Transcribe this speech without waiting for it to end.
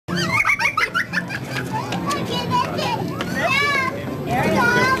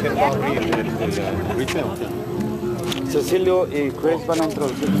Cecilio y Chris van a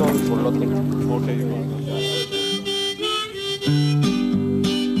introducir todo el burlote.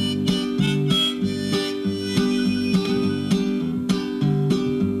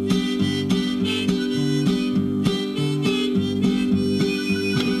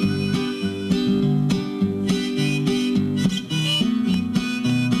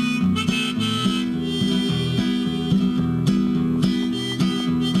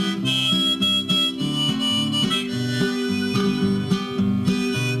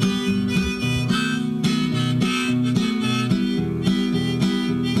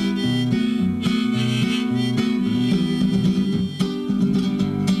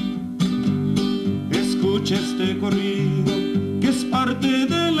 Este corrido que es parte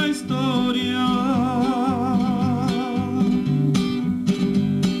de la historia,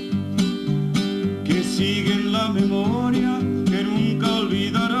 que sigue en la memoria, que nunca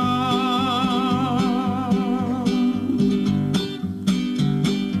olvidará.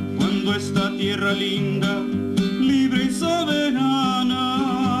 Cuando esta tierra linda, libre y soberana,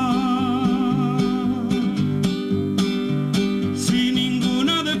 sin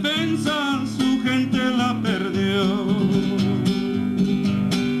ninguna defensa, su gente la perdió.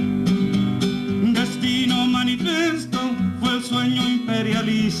 Destino manifiesto fue el sueño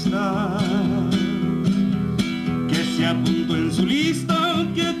imperialista que se apuntó en su lista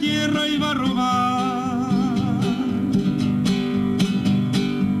que tierra iba a robar.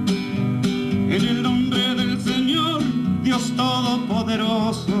 En el nombre del Señor, Dios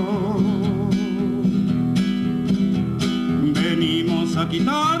Todopoderoso, venimos a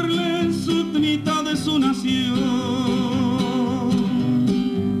quitarle su mitad de su nación.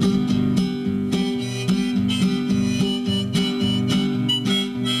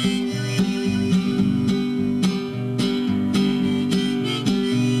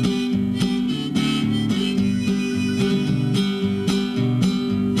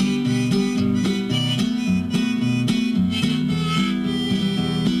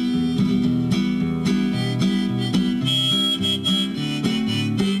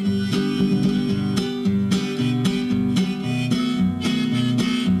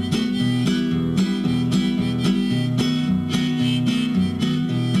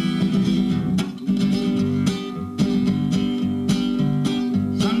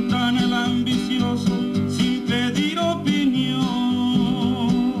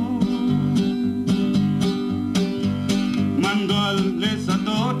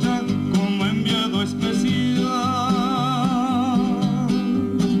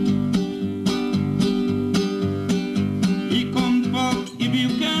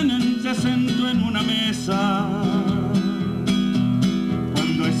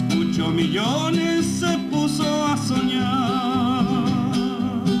 Millones se puso a soñar,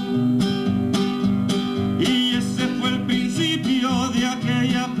 y ese fue el principio de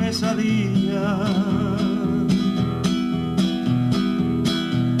aquella pesadilla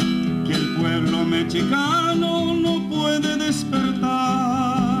que el pueblo mexicano no puede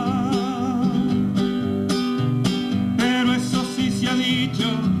despertar. Pero eso sí se ha dicho,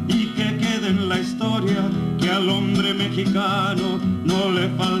 y que quede en la historia, que al hombre mexicano no le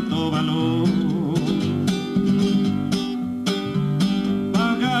faltó valor.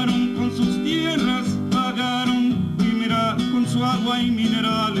 Pagaron con sus tierras, pagaron con su agua y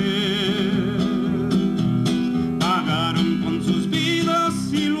minerales, pagaron con sus vidas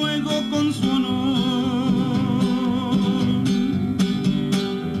y luego con su honor.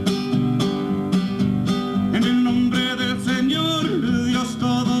 En el nombre del Señor, Dios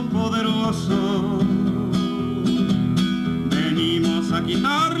Todopoderoso, venimos a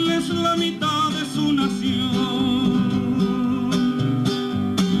quitarles la mitad de su nación.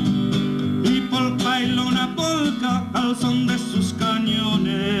 Y polka baila una polka al son de sus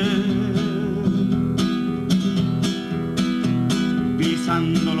cañones,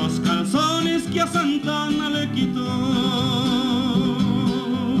 pisando los calzones que a Santana le quitó.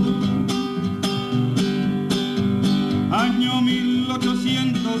 Año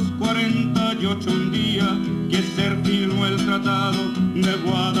 1848, un día que se firmó el tratado de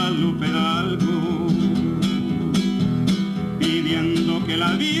Guadalupe Hidalgo, pidiendo que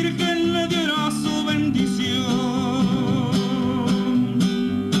la Virgen le diera su bendición.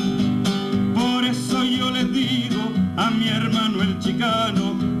 Por eso yo les digo a mi hermano el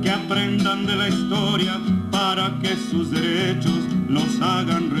chicano que aprendan de la historia para que sus derechos los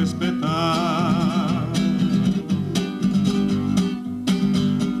hagan respetar.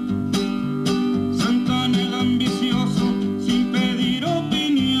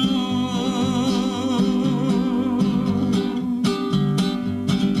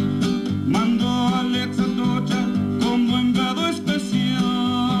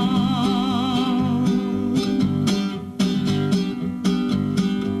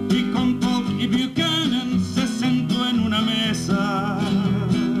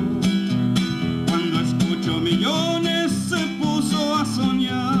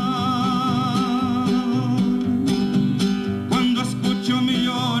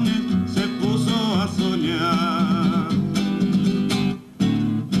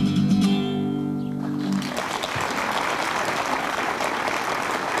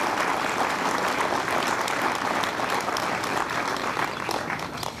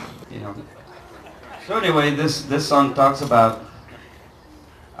 So anyway, this song talks about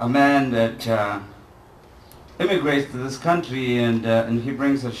a man that immigrates to this country, and he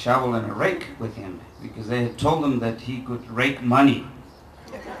brings a shovel and a rake with him because they had told him that he could rake money.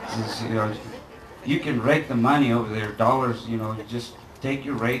 Says, you know, you can rake the money over there, dollars, you know, just take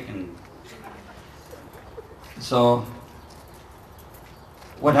your rake. And so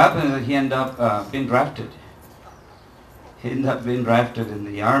what happened is that he ended up being drafted. He ended up being drafted in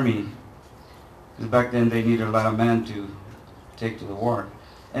the army, because back then they needed a lot of men to take to the war.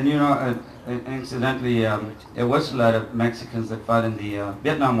 And you know, incidentally, there was a lot of Mexicans that fought in the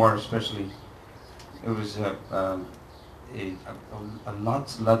Vietnam War, especially. It was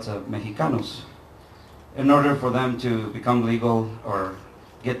lots of Mexicanos. In order for them to become legal or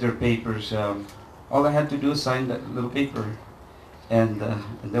get their papers, all they had to do is sign that little paper, and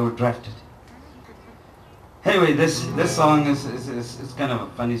they were drafted. Anyway, this song is kind of a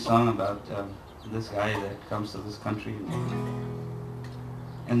funny song about this guy that comes to this country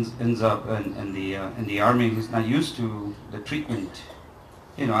and ends up in the army. He's not used to the treatment.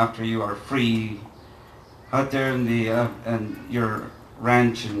 You know, after you are free out there in the and your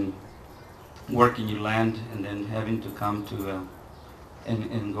ranch and working your land, and then having to come to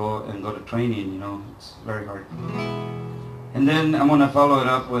and go to training, you know, it's very hard. And then I'm gonna follow it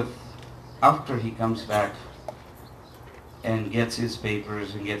up with after he comes back and gets his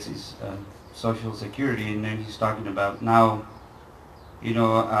papers and gets his Social Security, and then he's talking about now, you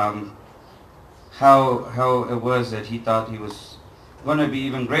know, how it was that he thought he was gonna be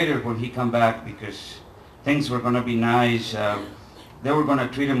even greater when he come back, because things were gonna be nice. They were gonna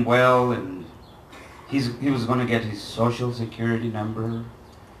treat him well, and he was gonna get his Social Security number,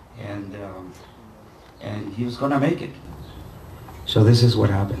 and he was gonna make it. So this is what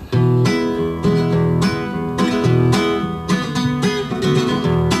happened.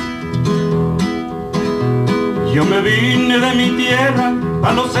 Yo me vine de mi tierra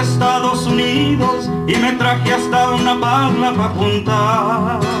a los Estados Unidos y me traje hasta una pala pa'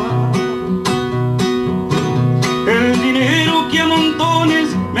 juntar el dinero que a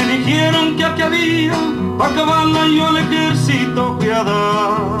montones me dijeron que aquí había, pa' acabarla yo al ejército fui a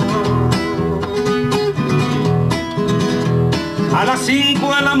dar. A las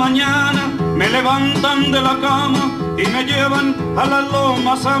 5 de la mañana me levantan de la cama y me llevan a las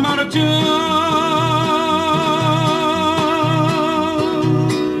lomas a marchar.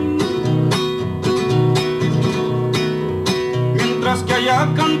 Mientras que allá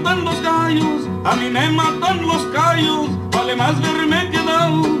cantan los gallos, a mí me matan los callos, vale más verme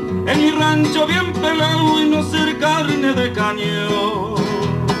quedado en mi rancho bien pelado y no ser carne de cañón.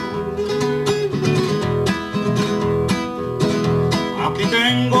 Aquí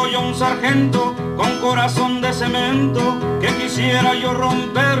tengo yo un sargento con corazón de cemento que quisiera yo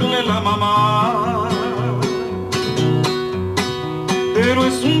romperle la mamá. Pero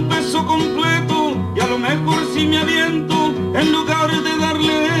es un peso completo y a lo mejor si me aviento, en lugar de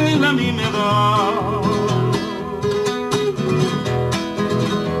darle él a mí me da.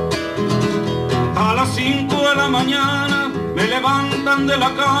 A las 5 de la mañana me levantan de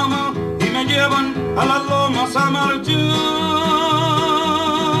la cama y me llevan a las lomas a marchar.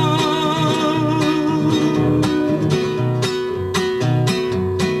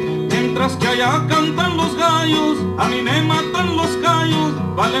 Mientras que allá cantan los gallos, a mí me matan los callos,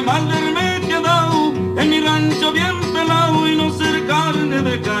 vale más verme quedado en mi rancho bien pelado y no ser carne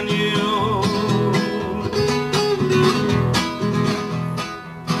de cañón.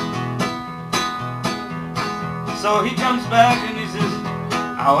 So he comes back and he says,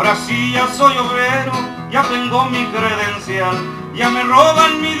 ahora sí ya soy obrero, ya tengo mi credencial, ya me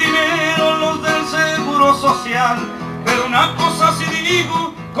roban mi dinero los del Seguro Social, pero una cosa sí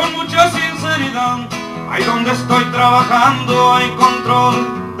digo con mucha sinceridad, ahí donde estoy trabajando hay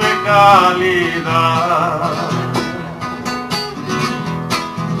control de calidad.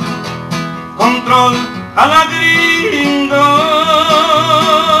 Control a la gringa.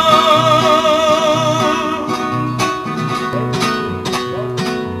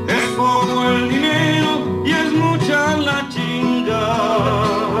 Es poco el dinero y es mucha la chinga.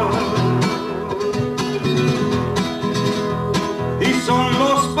 Y son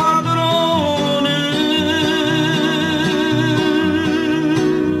los padrones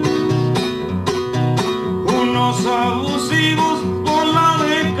unos abusivos, bola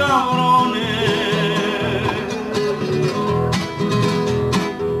de cabrones.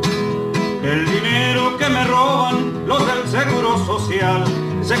 El dinero que me roban los del Seguro Social,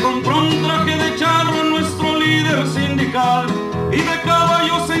 se compró un traje de charro nuestro líder sindical, y de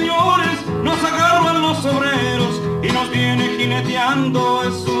caballo, señores, nos agarran los obreros y nos viene jineteando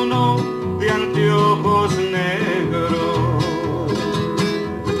es uno de anteojos negros.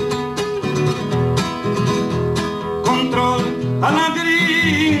 Control a la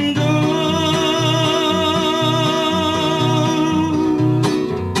gringa,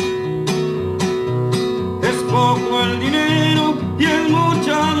 es poco el dinero y es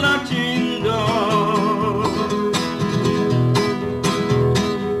mucha la chinga,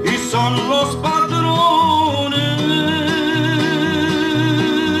 y son los patrones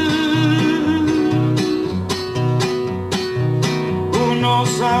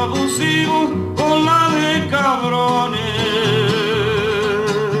unos abusivos con la de cabrones.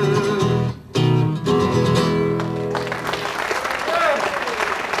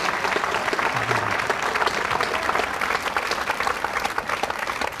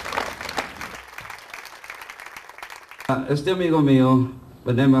 Este amigo mío,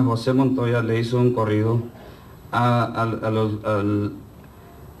 se llama José Montoya, le hizo un corrido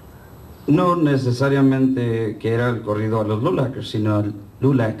no necesariamente que era el corrido a los Lulakers, sino al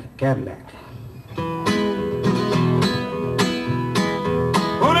Lulac Cadillac.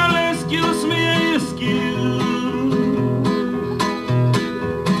 Órale, excuse me,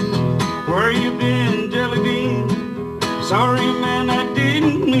 where you been, Jelly Bean? Sorry, man, I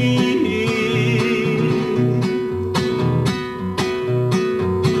didn't mean.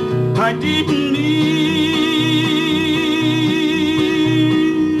 I didn't mean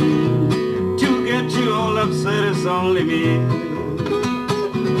to get you all upset, it's only me.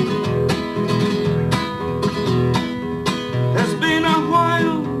 It's been a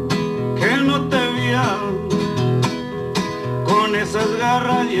while que no te veía, con esas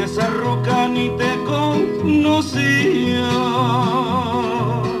garras y esa ruca ni te conocía.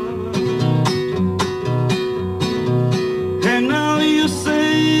 And now you say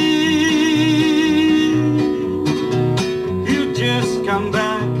come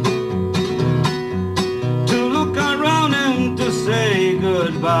back to look around and to say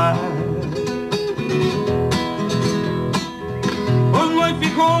goodbye. Oh, no hay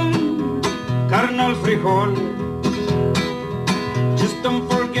frijol, carnal frijol, just don't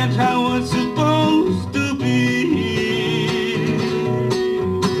forget how it's supposed to be.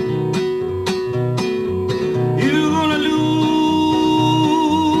 You're gonna lose,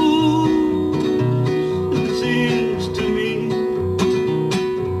 it seems to me.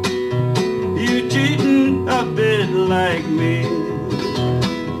 A bit like me.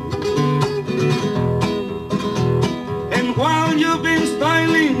 And while you've been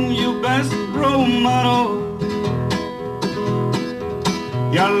styling your best role model,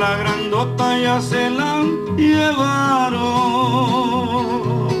 ya la grandota ya se la llevaron.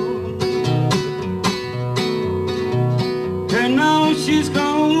 And now she's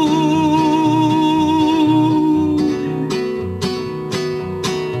gone,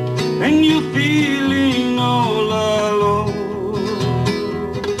 and you feeling all alone.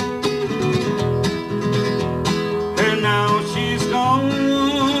 And now she's gone,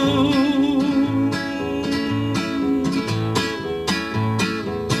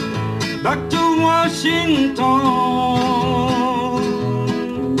 back to Washington,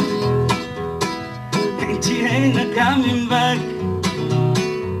 and she ain't coming back,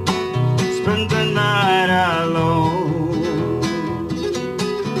 spend the night alone.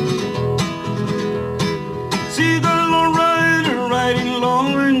 See the lowrider riding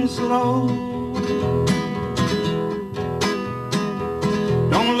low and slow.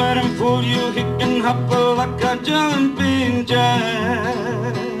 Don't let him fool you, he can hop like a jumping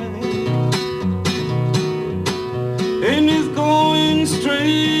jack. And he's going straight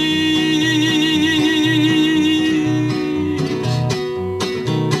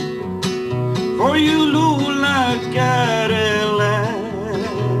for you, Lula Cadillac.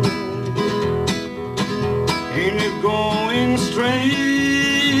 And he's going straight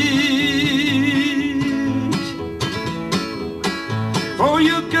for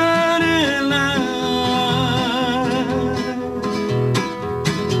you, Cadillac.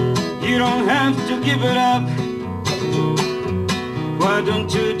 You don't have to give it up. Why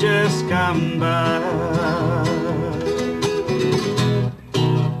don't you just come back?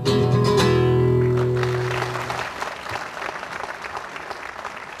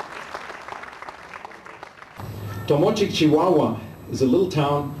 Tomochic, Chihuahua is a little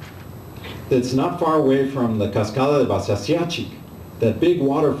town that's not far away from the Cascada de Basasiachic, that big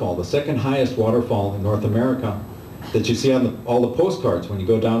waterfall, the second highest waterfall in North America that you see on all the postcards when you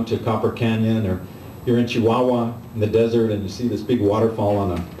go down to Copper Canyon, or you're in Chihuahua in the desert and you see this big waterfall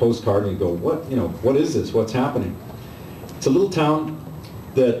on a postcard and you go, what is this? What's happening? It's a little town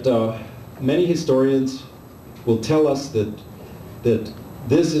that many historians will tell us that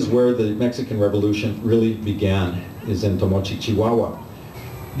this is where the Mexican Revolution really began, is in Tomochic, Chihuahua.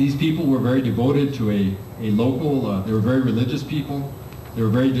 These people were very devoted to a local, they were very religious people. They were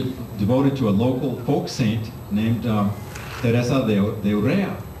very devoted to a local folk saint named Teresa de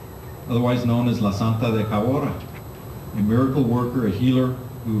Urrea, otherwise known as La Santa de Cabora, a miracle worker, a healer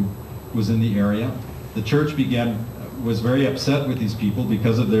who was in the area. The church was very upset with these people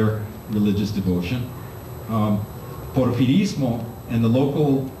because of their religious devotion. Porfirismo and the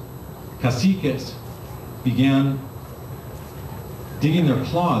local caciques began digging their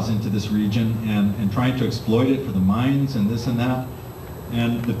claws into this region and trying to exploit it for the mines and this and that.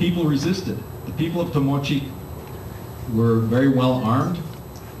 And the people resisted. The people of Tomochic were very well armed.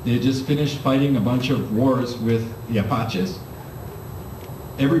 They had just finished fighting a bunch of wars with the Apaches.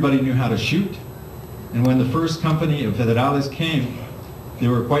 Everybody knew how to shoot. And when the first company of Federales came, they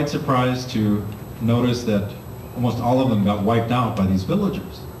were quite surprised to notice that almost all of them got wiped out by these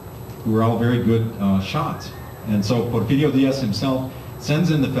villagers, who were all very good shots. And so Porfirio Díaz himself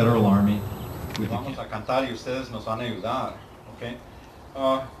sends in the Federal Army. Vamos a cantar y ustedes nos van a ayudar, okay?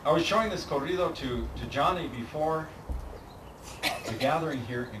 I was showing this corrido to Johnny before the gathering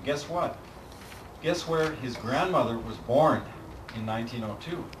here, and guess what? Guess where his grandmother was born in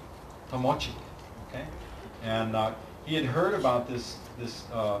 1902? Tomochic, okay? And he had heard about this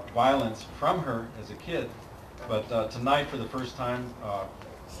violence from her as a kid, but tonight for the first time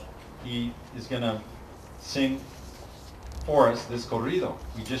he is going to sing for us this corrido.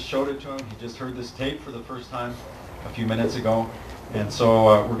 We just showed it to him. He just heard this tape for the first time a few minutes ago. And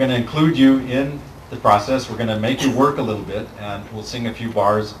so we're going to include you in the process. We're going to make you work a little bit, and we'll sing a few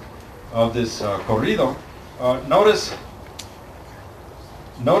bars of this corrido. Notice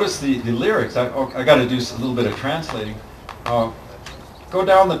the lyrics. I got to do a little bit of translating. Go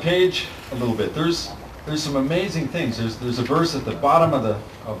down the page a little bit. There's some amazing things. There's a verse at the bottom of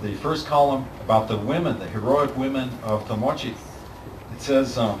the first column about the women, the heroic women of Tomochic. It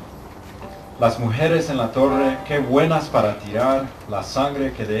says, las mujeres en la torre, qué buenas para tirar, la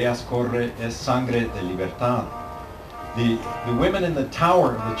sangre que de ellas corre es sangre de libertad. The women in the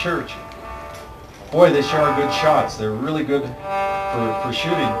tower of the church, boy, they sure are good shots. They're really good for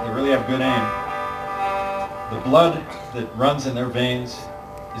shooting. They really have good aim. The blood that runs in their veins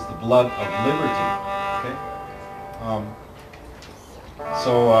is the blood of liberty. Okay?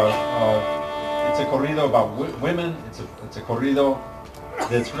 It's a corrido about women. It's a corrido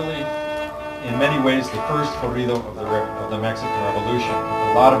that's really, in many ways, the first corrido of the Mexican Revolution, with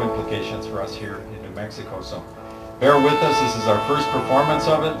a lot of implications for us here in New Mexico. So bear with us. This is our first performance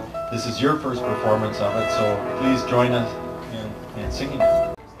of it. This is your first performance of it. So please join us in singing it.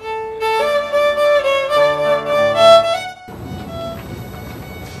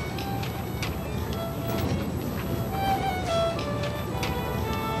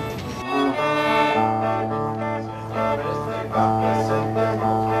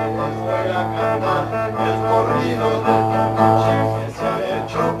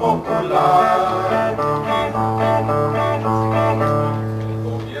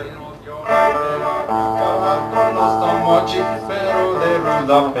 Pero de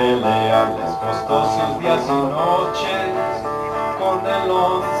ruda pelea les costó sus días y noches con el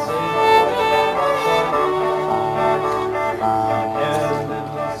 11 en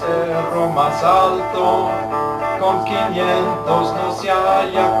el cerro más alto con 500 no se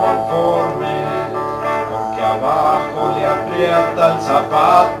halla conforme porque abajo le aprieta el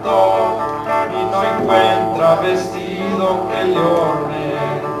zapato y no encuentra vestido que le orne.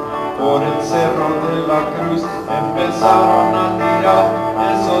 Por el cerro de la cruz empezaron a tirar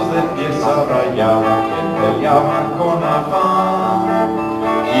esos de pieza rayada que peleaban con afán.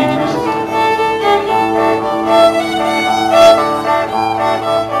 Y Cruz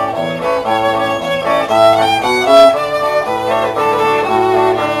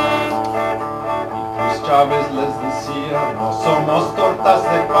Chávez les decía, no somos tortas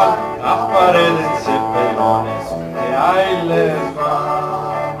de pan, apárense pelones, que ahí les va.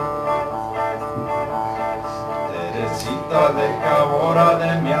 De Cabora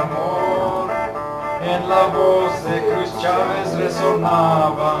de mi amor, en la voz de Cruz Chávez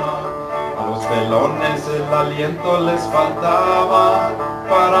resonaba, a los pelones el aliento les faltaba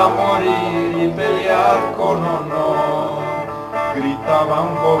para morir y pelear con honor. Gritaba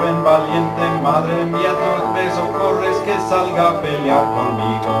un joven valiente, madre mía, tú me socorres que salga a pelear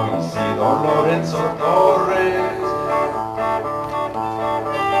conmigo, Isidro Lorenzo Torres.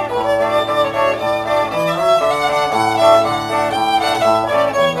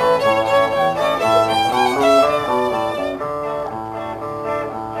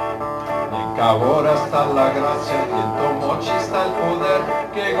 Ahora está la gracia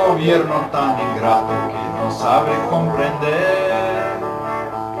qué gobierno tan ingrato que no sabe comprender.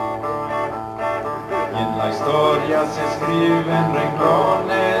 Y en la historia se escriben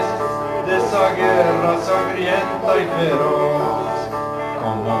renglones de esa guerra sangrienta y feroz.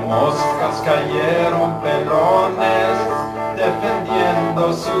 Como moscas cayeron pelones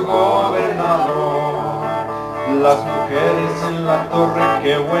defendiendo su gobernador. Las mujeres en la torre,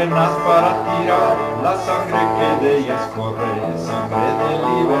 qué buenas para tirar, la sangre que de ellas corre, sangre de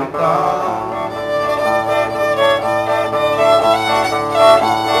libertad.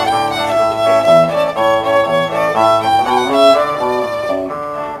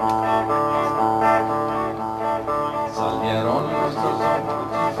 Salieron nuestros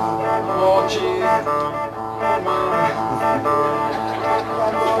mochis,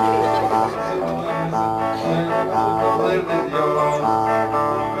 poder de Dios,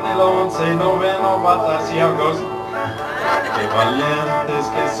 con el 11 y 9 batallazos. Qué valientes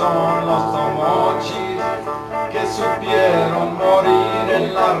que son los tomochis, que supieron morir en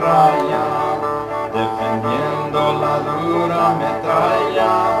la raya, defendiendo la dura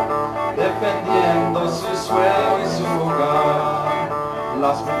metralla, defendiendo su suelo y su hogar.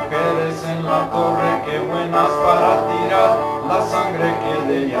 Las mujeres en la torre, qué buenas para tirar, la sangre que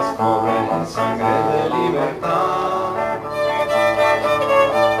de ellas corre, sangre de libertad.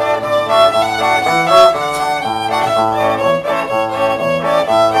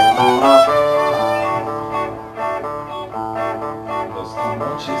 Los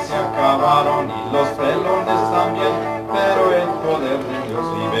tomochis se acabaron y los pelones también, pero el poder de Dios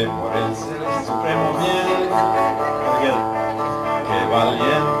vive por el ser supremo bien. Qué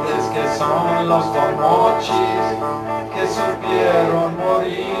valientes que son los tomochis, que supieron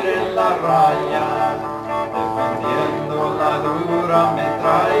morir en la raya, defendiendo la dura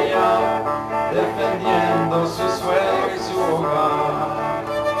metralla, defendiendo su suelo y su hogar.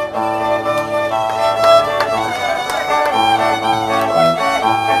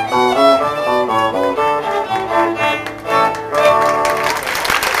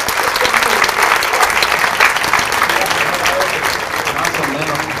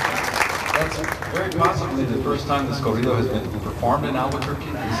 Possibly the first time this corrido has been performed in Albuquerque.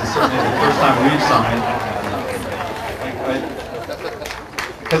 This is certainly the first time we've sung it.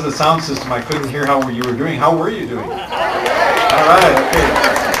 Because of the sound system, I couldn't hear how you were doing. How were you doing? All right, okay.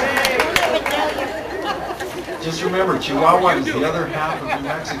 Just remember, Chihuahua is the other half of New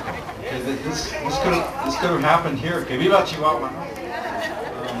Mexico. Okay, this could have happened here. Que viva Chihuahua!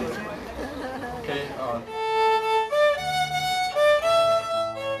 Okay.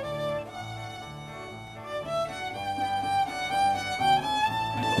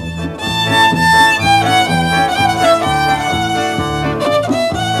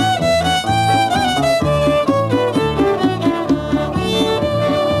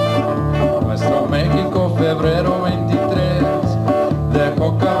 Febrero 23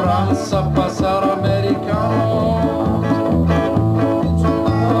 dejó Carranza pasar americanos,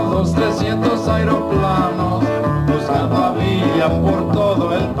 los 300 aeroplanos buscando a Villa por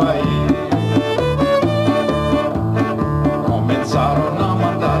todo el país. Comenzaron a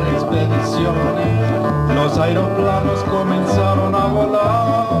mandar expediciones, los aeroplanos comenzaron a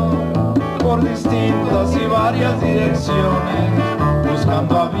volar por distintas y varias direcciones,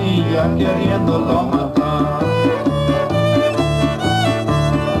 buscando a Villa, queriéndolo matar.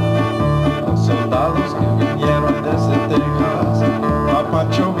 Los soldados que vinieron desde Texas a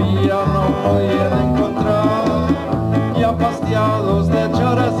Pancho Villa no podían encontrar, y apastiados de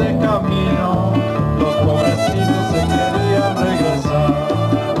horas de camino, los pobrecitos se querían regresar.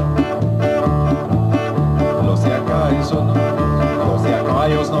 Los de a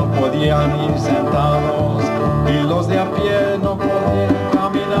caballos no podían ir sentados, y los de a pie no podían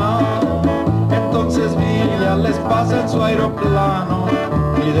caminar. Entonces Villa les pasa en su aeroplano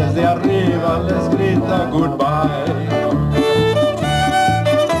y desde arriba les grita goodbye.